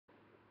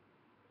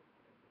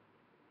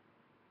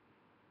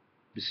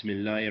بسم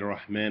الله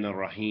الرحمن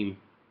الرحيم.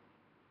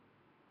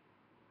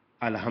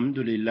 الحمد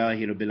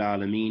لله رب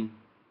العالمين،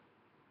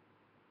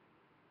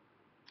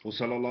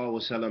 وصلى الله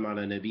وسلم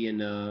على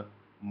نبينا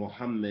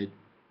محمد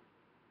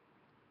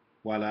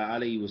وعلى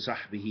آله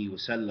وصحبه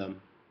وسلم.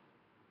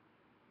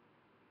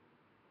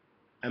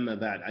 أما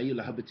بعد، أيها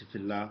الأحبة في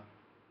الله,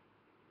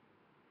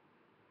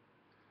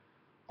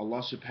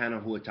 Allah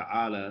subhanahu wa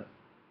ta'ala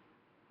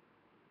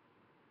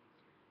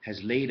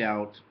has laid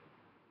out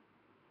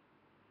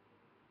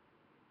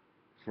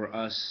for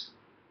us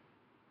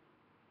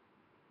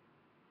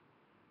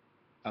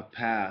a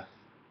path,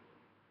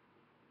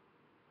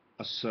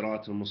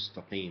 as-sirat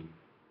al-mustaqim,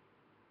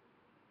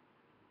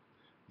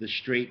 the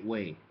straight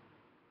way.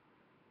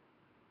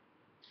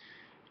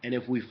 And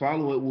if we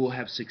follow it, we'll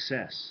have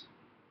success.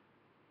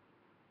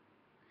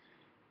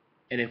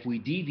 And if we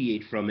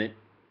deviate from it,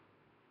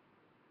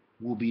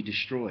 we'll be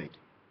destroyed.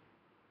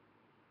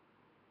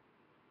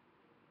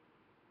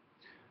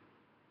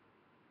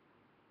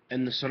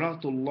 And the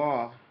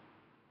siratullah,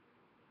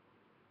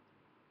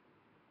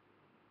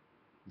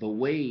 the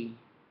way,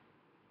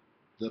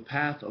 the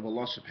path of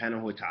Allah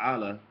subhanahu wa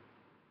ta'ala,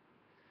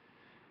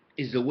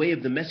 is the way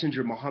of the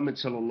Messenger Muhammad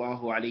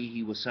sallallahu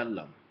alayhi wa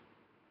sallam.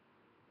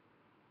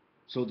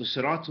 So the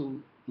siratul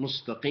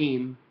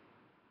mustaqim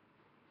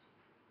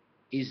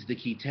is the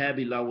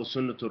kitabillah wa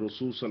sunnatul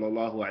rasul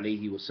sallallahu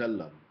alayhi wa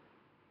sallam.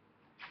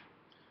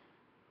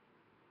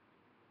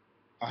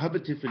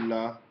 Ahabati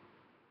fillah,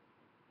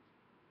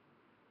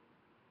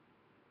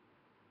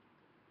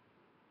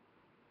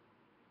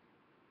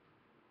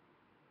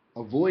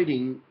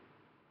 avoiding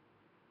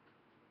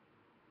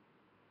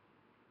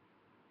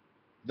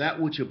that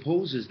which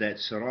opposes that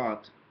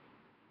sirat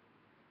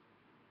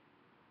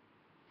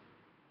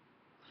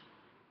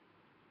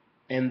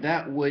and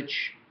that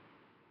which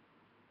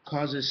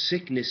causes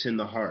sickness in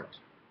the heart.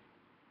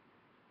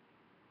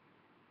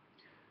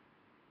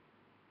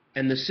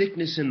 And the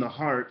sickness in the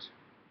heart,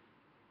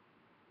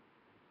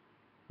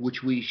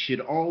 which we should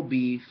all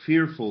be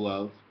fearful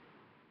of,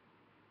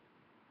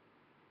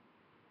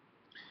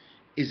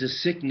 is a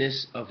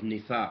sickness of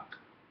nifaq,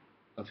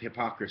 of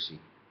hypocrisy.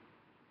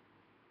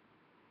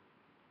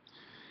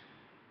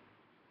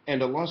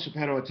 And Allah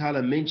subhanahu wa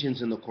ta'ala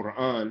mentions in the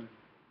Quran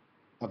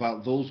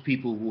about those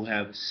people who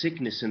have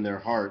sickness in their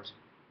heart.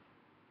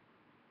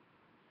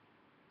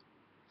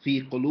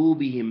 في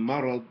قلوبهم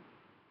مرض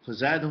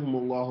فزادهم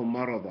الله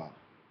مرضا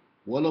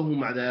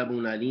ولهم عذاب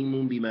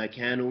أليم بما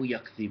كانوا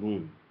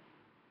يكذبون.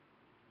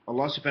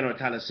 Allah subhanahu wa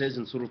ta'ala says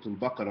in Surah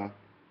Al-Baqarah,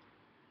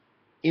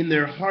 in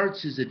their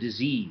hearts is a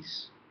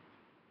disease,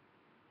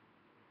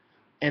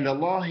 and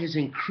Allah has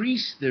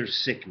increased their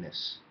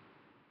sickness,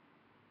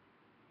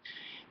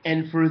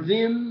 and for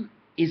them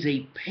is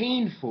a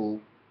painful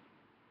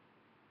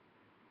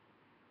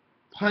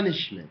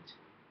punishment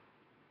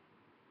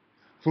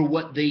for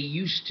what they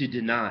used to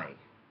deny.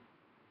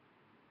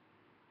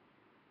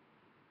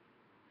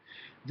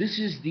 This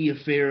is the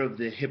affair of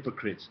the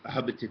hypocrites,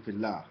 ahabati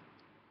fillah.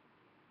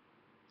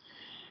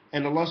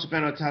 And Allah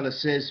subhanahu wa ta'ala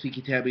says fi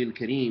kitabi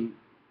al-kareem,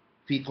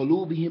 fi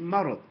qulubihim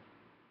marad,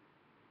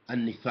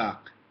 an-nifaq,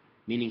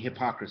 meaning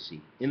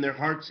hypocrisy. In their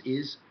hearts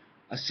is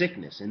a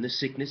sickness, and this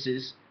sickness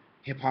is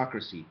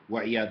hypocrisy.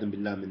 وَعِيَاذًا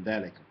بِاللَّهِ مِنْ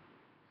ذَلِكَ.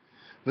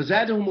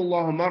 فَزَادَهُمُ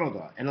اللَّهُ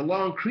مَرَضًا, and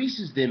Allah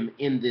increases them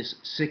in this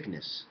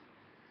sickness,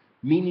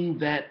 meaning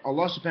that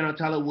Allah subhanahu wa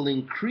ta'ala will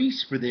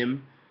increase for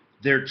them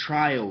their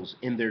trials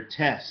and their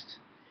tests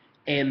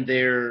and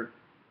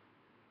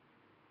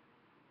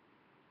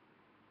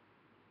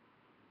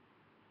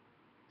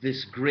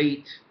this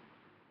great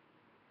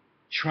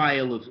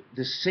trial of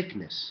this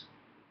sickness,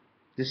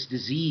 this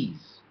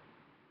disease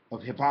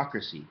of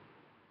hypocrisy.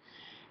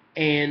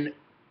 And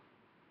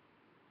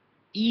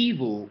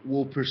evil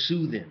will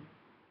pursue them.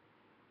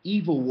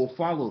 Evil will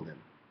follow them.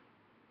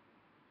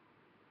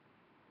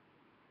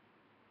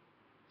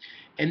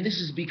 And this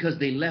is because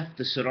they left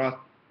the sirat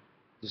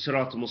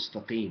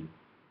al-mustaqim.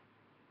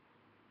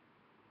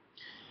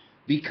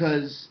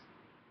 Because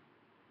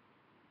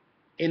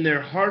in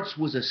their hearts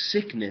was a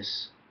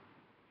sickness,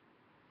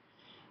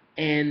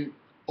 and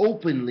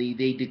openly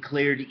they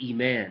declared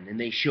Iman, and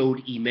they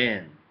showed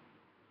Iman.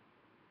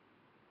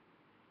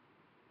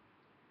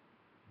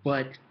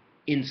 But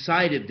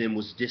inside of them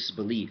was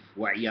disbelief.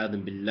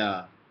 وَعِيَاذًا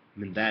بِاللَّهِ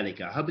مِنْ ذَلِكَ.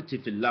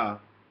 أَحَبَّتِي فِي اللَّهِ,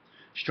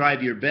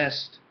 strive your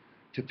best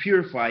to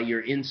purify your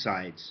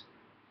insides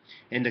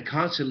and to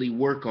constantly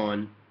work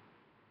on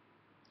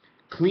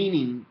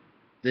cleaning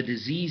the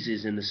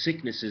diseases and the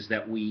sicknesses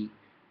that we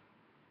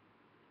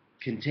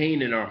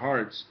contain in our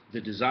hearts,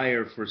 the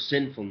desire for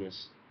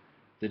sinfulness,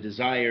 the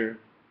desire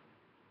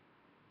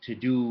to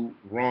do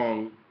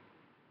wrong,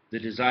 the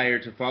desire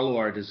to follow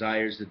our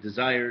desires, the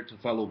desire to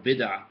follow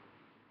bid'ah,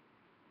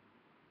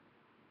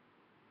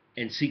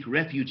 and seek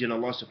refuge in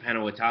Allah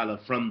subhanahu wa ta'ala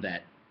from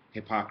that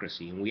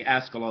hypocrisy. And we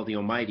ask Allah the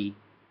Almighty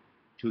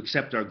to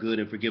accept our good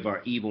and forgive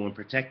our evil and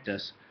protect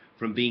us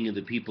from being in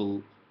the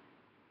people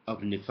of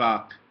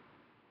nifaq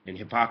and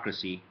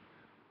hypocrisy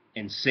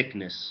and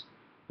sickness.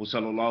 Wa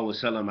sallallahu wa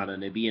sallam ala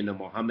nabiyyina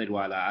Muhammad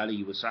wa ala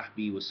alihi wa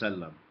sahbihi wa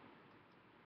sallam.